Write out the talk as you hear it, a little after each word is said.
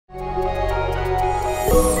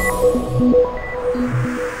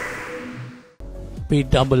Beat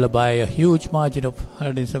Dambulla by a huge margin of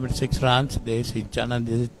 176 runs. They see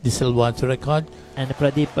Dhananjaya De Silva's record. And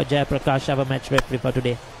Pradeep Jayaprakash, our match referee for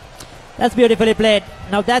today. That's beautifully played.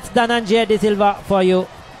 Now that's Dhananjaya De Silva for you.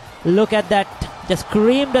 Look at that. Just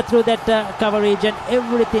screamed through that cover region.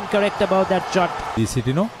 Everything correct about that shot.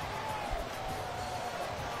 Sitino.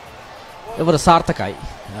 එවර සාර්ථකයි.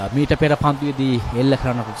 මීට පෙර පන්දුවේදී එල්ල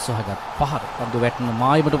කරන්න උත්සාහගත් පහර පන්දු වැටෙන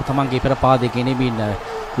මායිමටම තමන්ගේ පෙර පාදයේ ගෙනෙමින්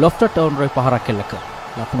ලොෆ්ට් ටර්න් රොයි පහරක් එල්ල කළා.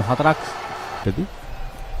 ලකුණු 4ක්.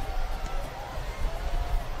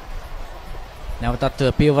 නැවතත්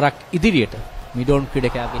පියවරක් ඉදිරියට මිඩෝන්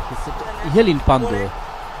ක්‍රීඩකයාගේ හිසට ඉහළින් පන්දුව.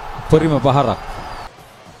 පරිම පහරක්.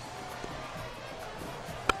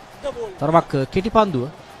 තරමක් කෙටි පන්දුව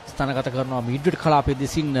ස්ථානගත කරනවා මිඩ්විඩ් කලාපයේ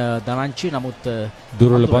දෙසින් ධනංජය නමුත්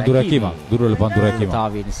දුර්වල පන්දු රැකීම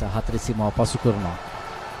තාවේ නිසා 4 සීමාව පසු කරනවා.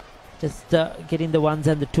 Just getting the ones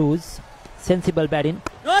and the twos. Sensible batting.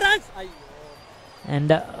 No runs. And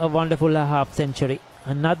a wonderful half century.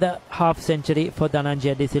 Another half century for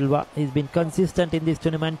Dhananjaya De Silva. He's been consistent in this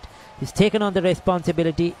tournament. He's taken on the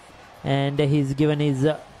responsibility and he's given his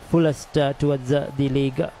fullest towards the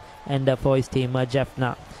league and for his team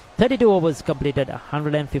Jaffna. 32 overs completed,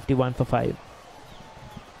 151 for 5.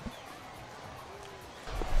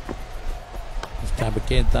 This time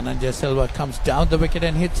again, Dhananjaya De Silva comes down the wicket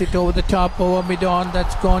and hits it over the top over mid-on.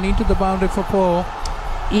 That's gone into the boundary for 4.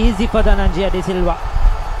 Easy for Dhananjaya De Silva.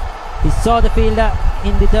 He saw the fielder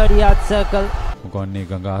in the 30-yard circle. ගොන්නේ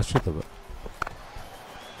ගඟ ආශ්‍රිතව.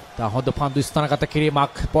 තා හොඳ පන්දු ස්ථානගත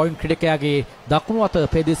කිරීමක් point ක්‍රීඩකයාගේ දකුණු අත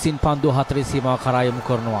පෙදෙසින් පන්දු 4 සීමාව කරා යොමු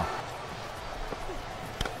කරනවා.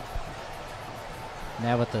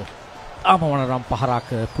 නැවත අමවන රම් පහරක්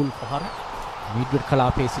පුල් පහර මිඩ්විඩ්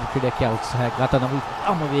කලාපයේ සිට ක්‍රීඩකයා උත්සාහය ගත නමුත්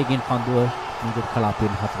අම වේගෙන් පන්දුව මිඩ්විඩ්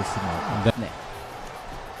කලාපයෙන් 4 සීමාව ගන්නේ.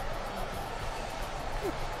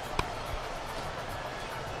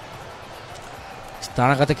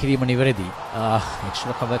 ස්ථානගත කිරීම නිවැරදි.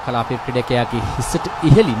 එක්ස්ට්‍රා කවර් කලාපයේ ක්‍රීඩකයාගේ හිසට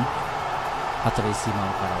ඉහළින් 4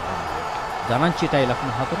 සීමාව කරා යනවා. ධනංජයටයි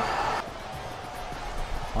ලකුණු 4.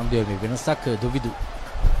 පන්දුවේ වෙනසක් දුවිදු.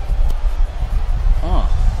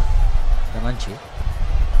 Dhananjaya.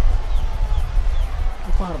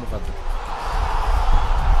 උපහාර මොකද්ද?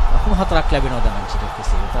 ලකුණු 4ක් ලැබෙනවා Dhananjayට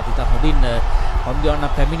කෙසේ වෙතත් ඉතා හොඳින් පන්දු යන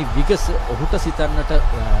පැමිණි විගස ඔහුට සිතන්නට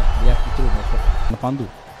දෙයක් ඉතුරු නොකර පන්දු.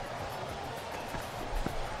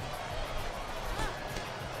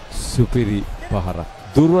 සුපිරි පහරක්.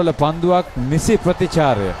 දුර්වල පන්දුවක් නිසි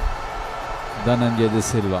ප්‍රතිචාරය. Dhananjaya De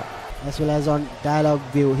Silva. As well as on dialogue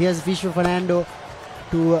view. Here's Vishwa Fernando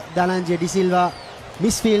to Dhananjaya De Silva.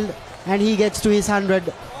 Misfield. And he gets to his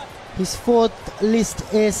 100, his 4th list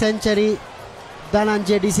A century.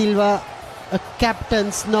 Dhananjaya De Silva, a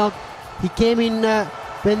captain's knock. He came in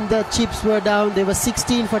when the chips were down. They were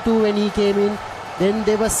 16 for 2 when he came in. Then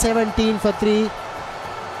they were 17 for 3,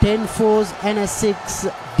 10 fours and a 6.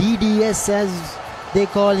 DDS as they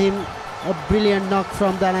call him. A brilliant knock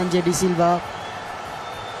from Dhananjaya De Silva.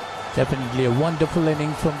 Definitely a wonderful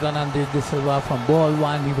inning from Dhananjaya De Silva from ball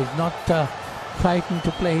 1. He was not frightened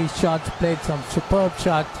to play his shots, played some superb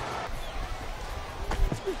shots.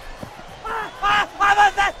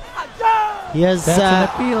 Yes, that's an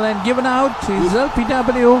appeal and given out is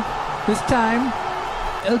LPW. This time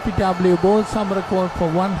LPW bowls Samarakon for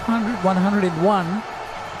 101.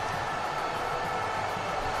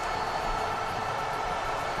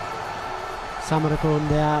 Samarakon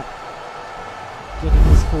there getting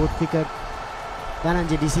his 4th wicket.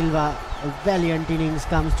 Dhananjaya De Silva, a valiant innings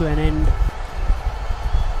comes to an end.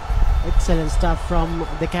 Excellent stuff from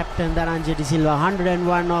the captain Dhananjaya De Silva.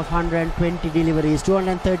 101 of 120 deliveries,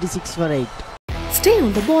 236 for 8. Stay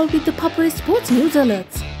on the ball with the Papare Sports News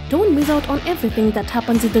Alerts. Don't miss out on everything that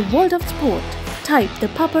happens in the world of sport. Type the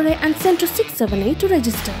Papare and send to 678 to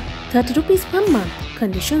register. ₹30 per month.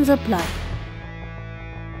 Conditions apply.